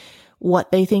affect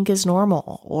what they think is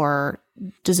normal? Or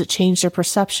does it change their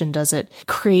perception? Does it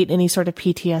create any sort of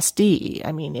PTSD?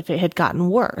 I mean, if it had gotten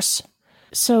worse.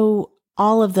 So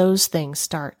all of those things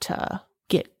start to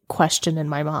get questioned in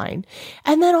my mind.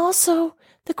 And then also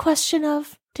the question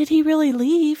of, did he really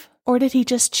leave? Or did he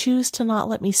just choose to not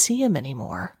let me see him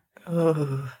anymore?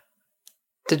 Oh.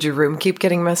 Did your room keep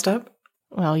getting messed up?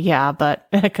 Well, yeah, but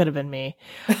it could have been me.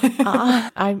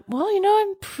 I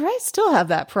still have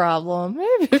that problem.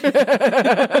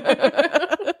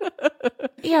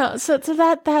 Yeah, so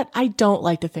that I don't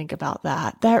like to think about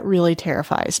that. That really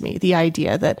terrifies me. The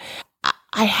idea that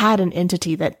I had an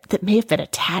entity that may have been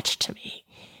attached to me.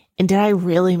 And did I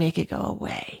really make it go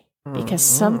away? Because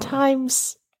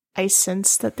sometimes I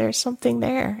sense that there's something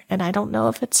there and I don't know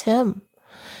if it's him.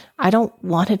 I don't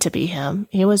want it to be him.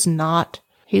 He was not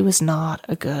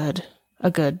a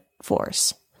good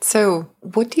force. So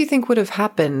what do you think would have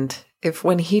happened if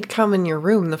when he'd come in your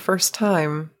room the first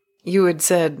time, you had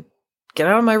said, get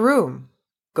out of my room,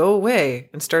 go away,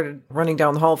 and started running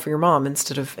down the hall for your mom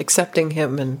instead of accepting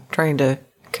him and trying to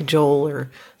cajole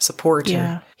or support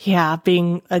her? Yeah,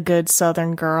 being a good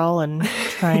Southern girl and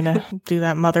trying to do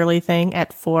that motherly thing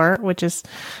at 4, which is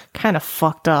kind of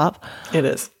fucked up. It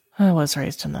is. I was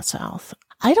raised in the South.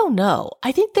 I don't know.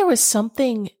 I think there was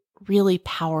something really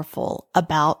powerful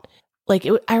about, like,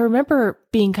 I remember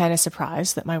being kind of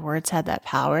surprised that my words had that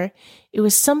power. It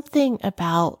was something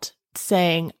about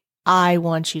saying, I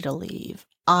want you to leave.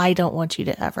 I don't want you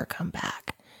to ever come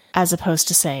back, as opposed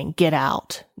to saying, get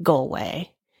out, go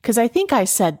away. Because I think I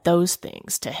said those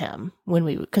things to him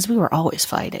because we were always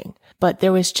fighting. But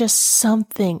there was just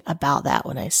something about that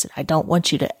when I said, I don't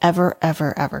want you to ever,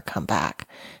 ever, ever come back.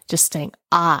 Just saying,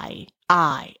 I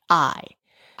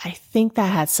think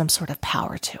that had some sort of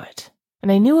power to it.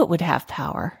 And I knew it would have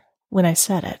power when I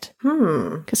said it.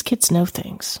 Because kids know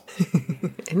things.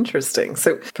 Interesting.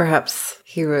 So perhaps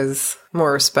he was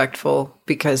more respectful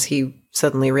because he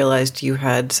suddenly realized you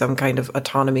had some kind of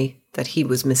autonomy that he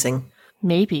was missing.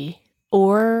 Maybe.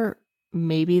 Or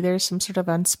maybe there's some sort of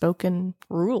unspoken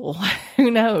rule.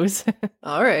 Who knows?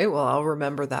 All right. Well, I'll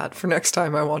remember that for next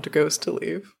time I want a ghost to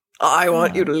leave. I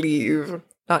want you to leave,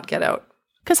 not get out.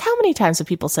 Because how many times have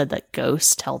people said that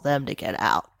ghosts tell them to get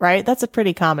out, right? That's a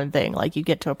pretty common thing. Like, you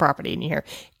get to a property and you hear,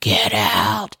 get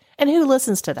out. And who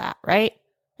listens to that, right?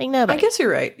 Like, nobody. I guess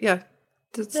you're right. Yeah.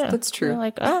 That's true. You're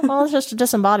like, oh, well, it's just a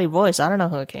disembodied voice. I don't know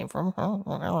who it came from.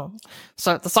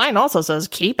 So the sign also says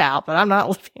keep out, but I'm not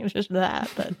looking at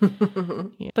that. But,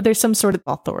 yeah. But there's some sort of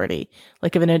authority.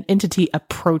 Like, if an entity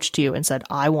approached you and said,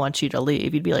 I want you to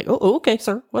leave, you'd be like, oh, okay,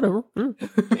 sir, whatever.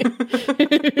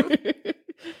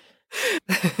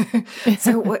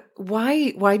 So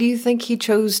why do you think he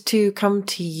chose to come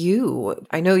to you?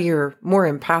 I know you're more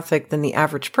empathic than the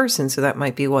average person, so that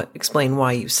might be what explain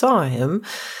why you saw him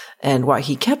and why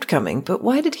he kept coming. But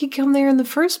why did he come there in the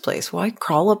first place? Why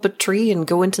crawl up a tree and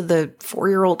go into the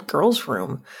 4-year-old girl's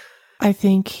room? I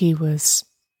think he was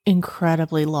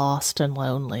incredibly lost and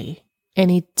lonely,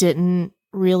 and he didn't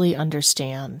really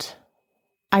understand.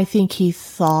 I think he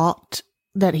thought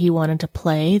that he wanted to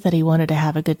play, that he wanted to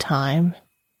have a good time.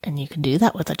 And you can do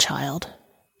that with a child.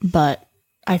 But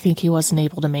I think he wasn't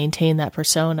able to maintain that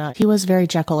persona. He was very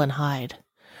Jekyll and Hyde.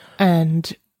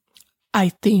 And I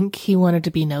think he wanted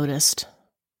to be noticed.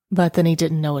 But then he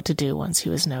didn't know what to do once he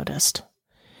was noticed.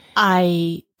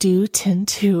 I do tend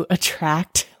to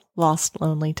attract lost,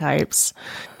 lonely types.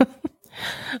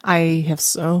 I have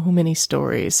so many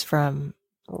stories from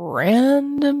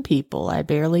random people I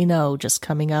barely know just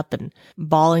coming up and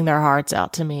bawling their hearts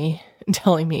out to me and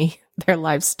telling me their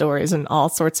life stories and all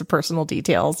sorts of personal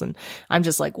details. And I'm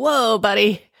just like, whoa,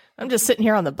 buddy, I'm just sitting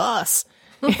here on the bus.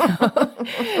 You know?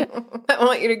 I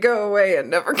want you to go away and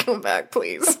never come back,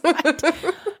 please.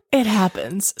 It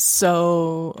happens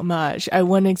so much.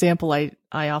 One example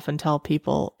I often tell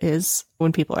people is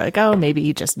when people are like, oh, maybe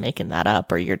you're just making that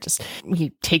up, or you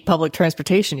take public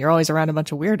transportation. You're always around a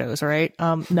bunch of weirdos, right?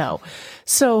 No.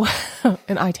 So,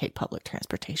 and I take public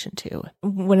transportation too.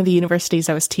 One of the universities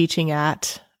I was teaching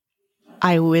at,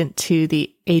 I went to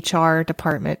the HR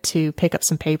department to pick up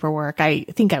some paperwork. I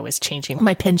think I was changing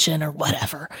my pension or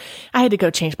whatever. I had to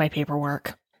go change my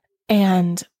paperwork.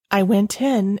 And I went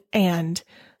in and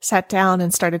sat down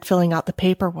and started filling out the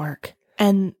paperwork.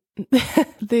 And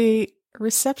the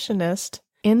receptionist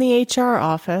in the HR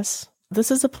office,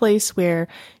 this is a place where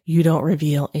you don't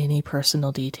reveal any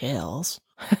personal details.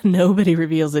 Nobody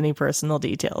reveals any personal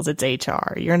details. It's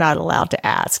HR. You're not allowed to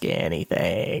ask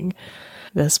anything.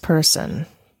 This person,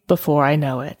 before I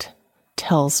know it,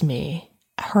 tells me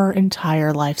her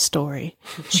entire life story.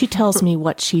 She tells me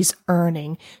what she's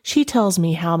earning. She tells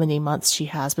me how many months she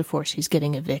has before she's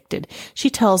getting evicted. She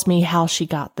tells me how she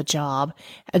got the job,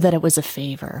 that it was a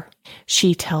favor.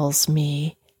 She tells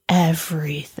me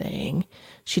everything.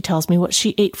 She tells me what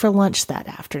she ate for lunch that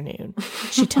afternoon.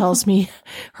 She tells me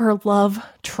her love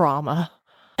trauma.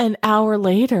 An hour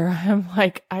later, I'm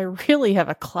like, I really have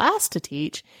a class to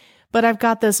teach, but I've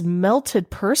got this melted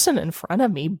person in front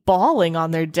of me bawling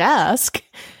on their desk,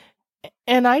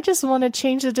 and I just want to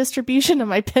change the distribution of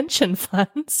my pension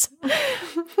funds.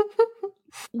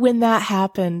 When that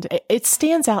happened, it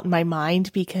stands out in my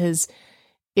mind because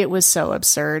it was so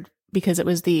absurd, because it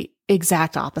was the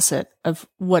exact opposite of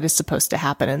what is supposed to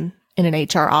happen in an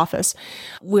HR office.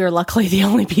 We're luckily the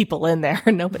only people in there.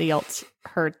 Nobody else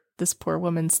heard this poor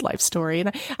woman's life story.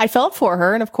 And I felt for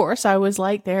her. And of course I was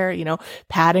like there,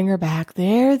 patting her back.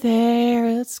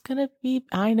 There. It's going to be,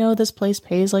 I know this place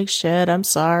pays like shit. I'm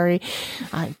sorry.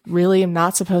 I really am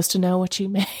not supposed to know what you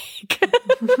make.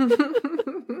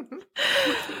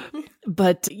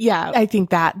 But yeah, I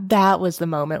think that was the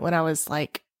moment when I was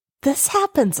like, this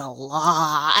happens a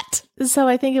lot. So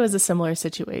I think it was a similar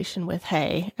situation with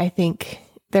Hay. I think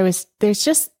there's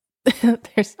just,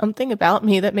 there's something about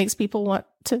me that makes people want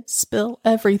to spill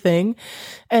everything.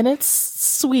 And it's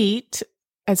sweet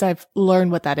as I've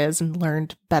learned what that is and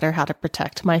learned better how to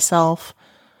protect myself.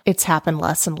 It's happened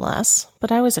less and less.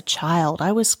 But I was a child.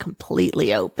 I was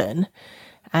completely open.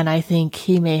 And I think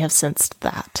he may have sensed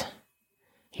that.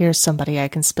 Here's somebody I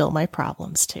can spill my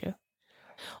problems to.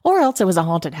 Or else it was a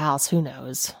haunted house. Who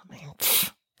knows?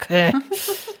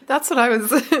 That's what I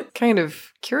was kind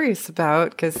of curious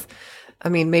about, because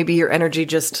maybe your energy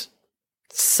just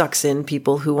sucks in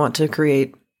people who want to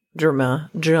create dramatic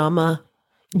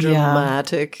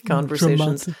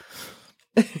conversations.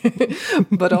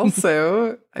 But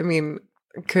also,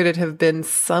 could it have been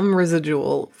some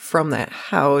residual from that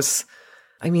house?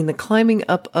 The climbing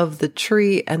up of the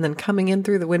tree and then coming in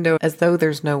through the window as though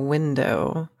there's no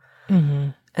window,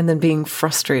 and then being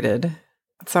frustrated.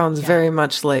 It sounds very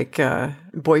much like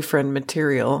boyfriend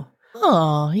material.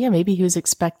 Oh, yeah, maybe he was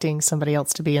expecting somebody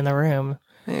else to be in the room.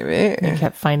 Maybe. He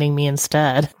kept finding me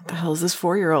instead. What the hell is this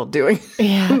 4-year-old doing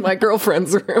in my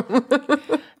girlfriend's room?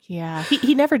 Yeah,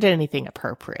 he never did anything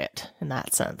appropriate in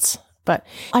that sense. But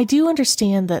I do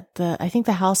understand that I think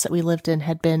the house that we lived in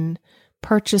had been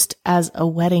purchased as a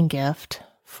wedding gift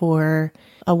for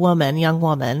a young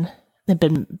woman. It had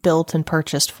been built and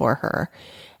purchased for her.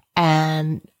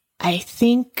 And I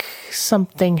think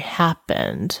something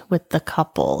happened with the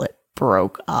couple. It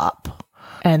broke up.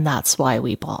 And that's why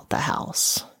we bought the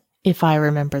house, if I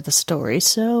remember the story.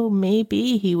 So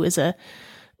maybe he was a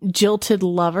jilted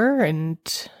lover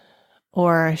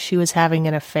or she was having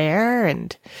an affair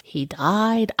and he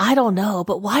died. I don't know.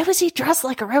 But why was he dressed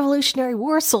like a Revolutionary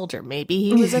War soldier? Maybe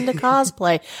he was into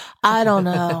cosplay. I don't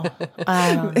know.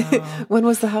 When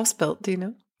was the house built? Do you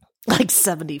know? Like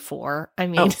 74.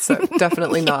 So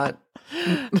definitely not.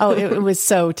 It was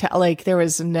so, there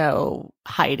was no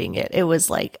hiding it. It was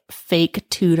like fake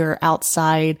Tudor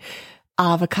outside,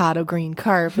 avocado green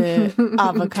carpet,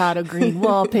 avocado green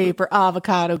wallpaper,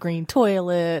 avocado green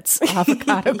toilets,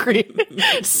 avocado green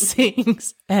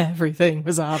sinks. Everything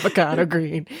was avocado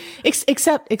green,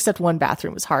 except one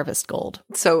bathroom was harvest gold.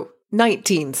 So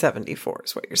 1974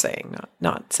 is what you're saying,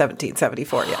 not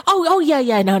 1774 yet. Oh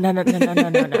yeah. No.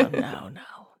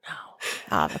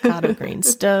 Avocado green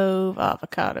stove,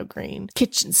 avocado green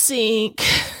kitchen sink.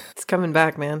 It's coming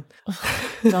back, man.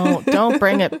 Don't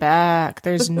bring it back.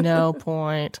 There's no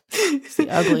point. It's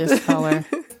the ugliest color.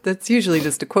 That's usually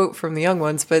just a quote from the young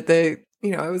ones, but I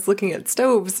was looking at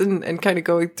stoves and kind of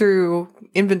going through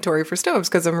inventory for stoves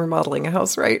because I'm remodeling a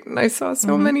house, right? And I saw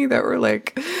so many that were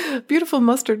like beautiful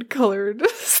mustard colored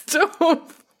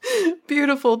stove,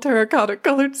 beautiful terracotta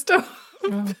colored stove. I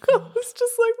was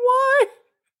just like, why?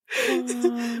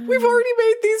 We've already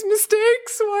made these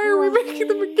mistakes. Why are we making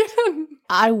them again?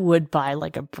 I would buy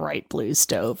like a bright blue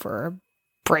stove or a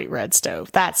bright red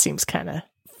stove. That seems kind of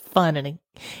fun. And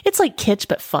it's like kitsch,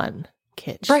 but fun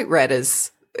kitsch. Bright red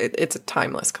it's a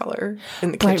timeless color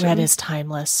in the kitchen. Bright red is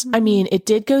timeless. It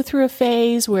did go through a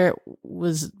phase where it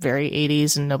was very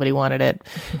 80s and nobody wanted it,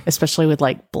 especially with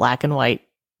like black and white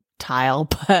tile.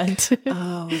 But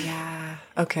oh yeah,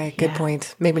 okay, good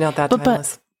point. Maybe not that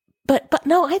timeless. But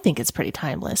no, I think it's pretty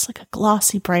timeless. Like a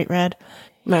glossy bright red.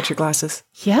 Match your glasses.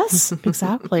 Yes,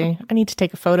 exactly. I need to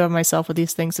take a photo of myself with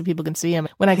these things so people can see them.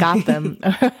 When I got them,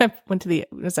 I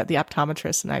was at the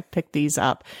optometrist and I picked these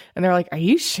up and they're like, "Are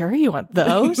you sure you want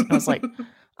those?" And I was like,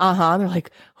 "Uh-huh." And they're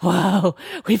like, "Wow,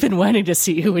 we've been wanting to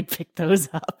see who would pick those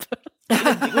up."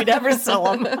 We never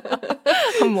sell them.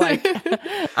 I'm like,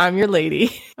 I'm your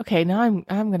lady. Okay, now I'm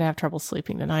going to have trouble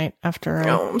sleeping tonight after.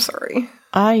 Oh, I'm sorry.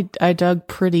 I dug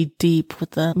pretty deep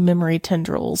with the memory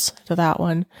tendrils to that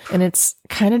one. And it's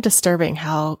kind of disturbing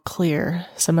how clear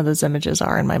some of those images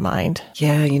are in my mind.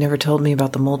 Yeah, you never told me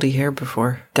about the moldy hair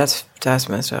before. That's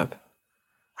messed up.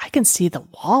 I can see the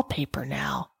wallpaper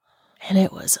now. And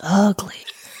it was ugly.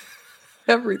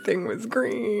 Everything was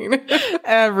green.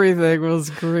 Everything was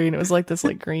green. It was like this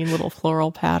green little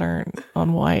floral pattern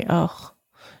on white. Oh,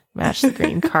 matched the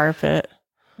green carpet.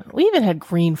 We even had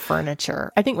green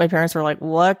furniture. I think my parents were like,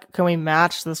 what can we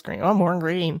match this green? Oh, more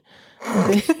green.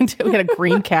 We had a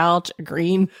green couch, a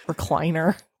green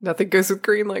recliner. Nothing goes with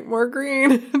green like more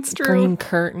green. It's true. Green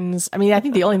curtains. I mean, I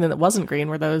think the only thing that wasn't green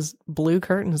were those blue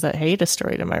curtains that Hay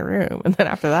destroyed in my room. And then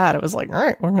after that, it was like, all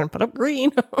right, we're going to put up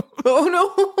green.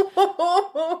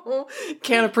 Oh, no.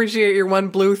 Can't appreciate your one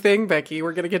blue thing, Becky.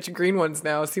 We're going to get you green ones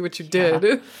now. See what you did.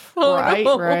 Yeah. Right,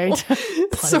 no. Right.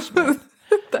 So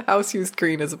the house used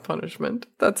green as a punishment.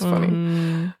 That's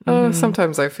funny.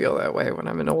 Sometimes I feel that way when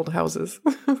I'm in old houses.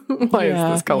 Why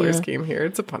is this color scheme here?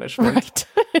 It's a punishment. Right.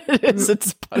 It is.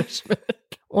 It's a punishment.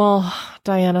 Well,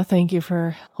 Diana, thank you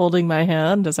for holding my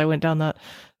hand as I went down that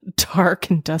dark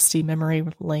and dusty memory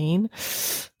lane.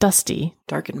 Dusty.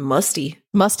 Dark and musty.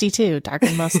 Musty, too. Dark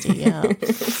and musty, yeah.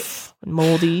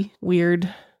 Moldy,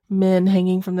 weird men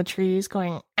hanging from the trees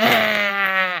going,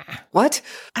 What?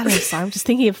 I don't know. So I'm just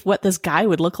thinking of what this guy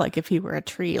would look like if he were a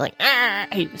tree.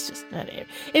 He was just...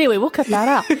 Anyway, we'll cut that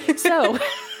out. So...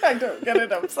 I don't get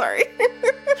it. I'm sorry.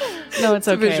 No, it's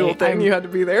okay. A visual thing. You had to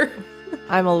be there.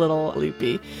 I'm a little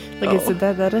loopy. I said,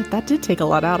 that did take a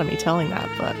lot out of me telling that,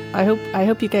 but I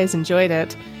hope you guys enjoyed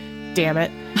it. Damn it.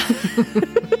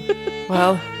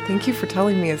 Well, thank you for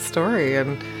telling me a story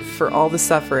and for all the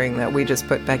suffering that we just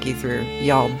put Becky through.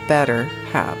 Y'all better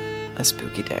have a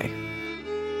spooky day.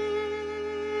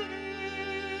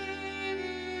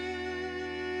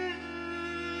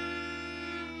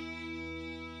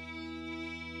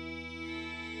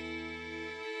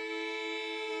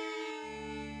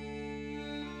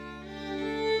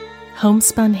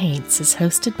 Homespun Haints is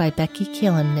hosted by Becky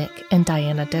Kielimnick and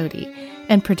Diana Doty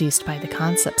and produced by The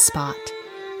Concept Spot.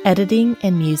 Editing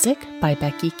and music by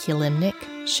Becky Kielimnick.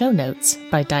 Show notes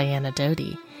by Diana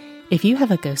Doty. If you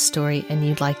have a ghost story and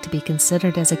you'd like to be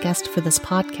considered as a guest for this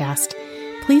podcast,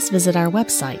 please visit our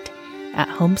website at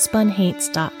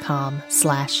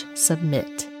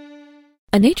homespunhaints.com/submit.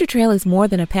 A nature trail is more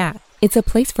than a path. It's a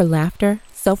place for laughter,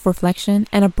 self-reflection,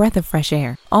 and a breath of fresh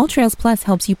air. All Trails Plus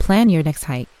helps you plan your next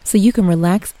hike so you can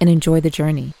relax and enjoy the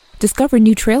journey. Discover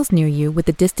new trails near you with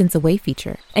the Distance Away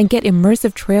feature and get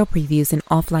immersive trail previews and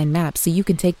offline maps so you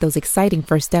can take those exciting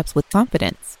first steps with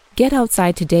confidence. Get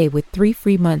outside today with 3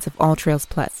 free months of All Trails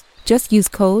Plus. Just use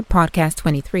code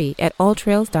podcast23 at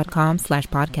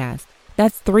alltrails.com/podcast.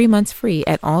 That's 3 months free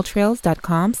at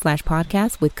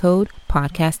alltrails.com/podcast with code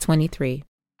podcast23.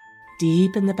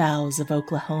 Deep in the bowels of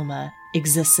Oklahoma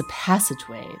exists a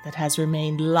passageway that has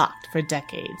remained locked for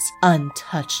decades,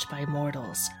 untouched by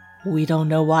mortals. We don't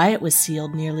know why it was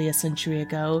sealed nearly a century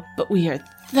ago, but we are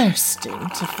thirsting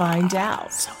to find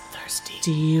out. So thirsty.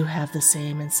 Do you have the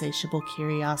same insatiable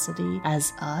curiosity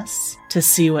as us to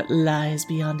see what lies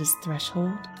beyond his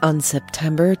threshold? On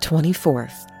September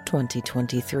 24th,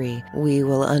 2023, we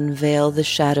will unveil the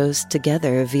shadows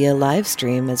together via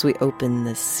livestream as we open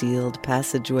this sealed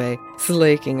passageway,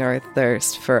 slaking our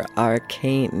thirst for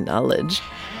arcane knowledge.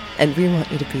 And we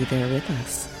want you to be there with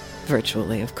us.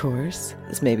 Virtually, of course.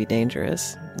 This may be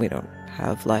dangerous. We don't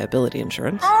have liability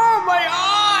insurance. Oh, my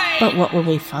eye! But what will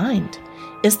we find?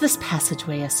 Is this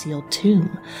passageway a sealed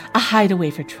tomb? A hideaway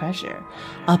for treasure?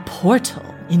 A portal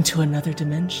into another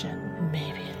dimension?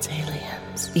 Maybe it's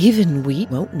aliens. Even we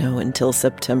won't know until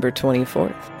September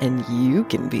 24th, and you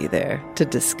can be there to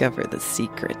discover the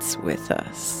secrets with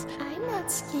us. I'm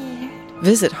not scared.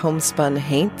 Visit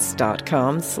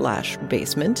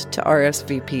homespunhaints.com/basement to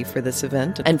RSVP for this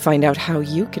event and find out how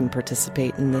you can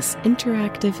participate in this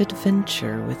interactive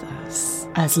adventure with us.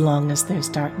 As long as there's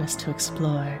darkness to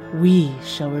explore, we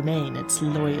shall remain its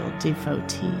loyal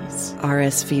devotees.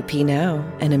 RSVP now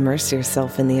and immerse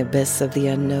yourself in the abyss of the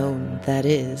unknown that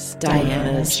is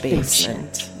Diana's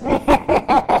Basement.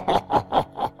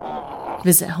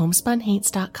 Visit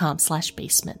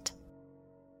homespunhaints.com/basement.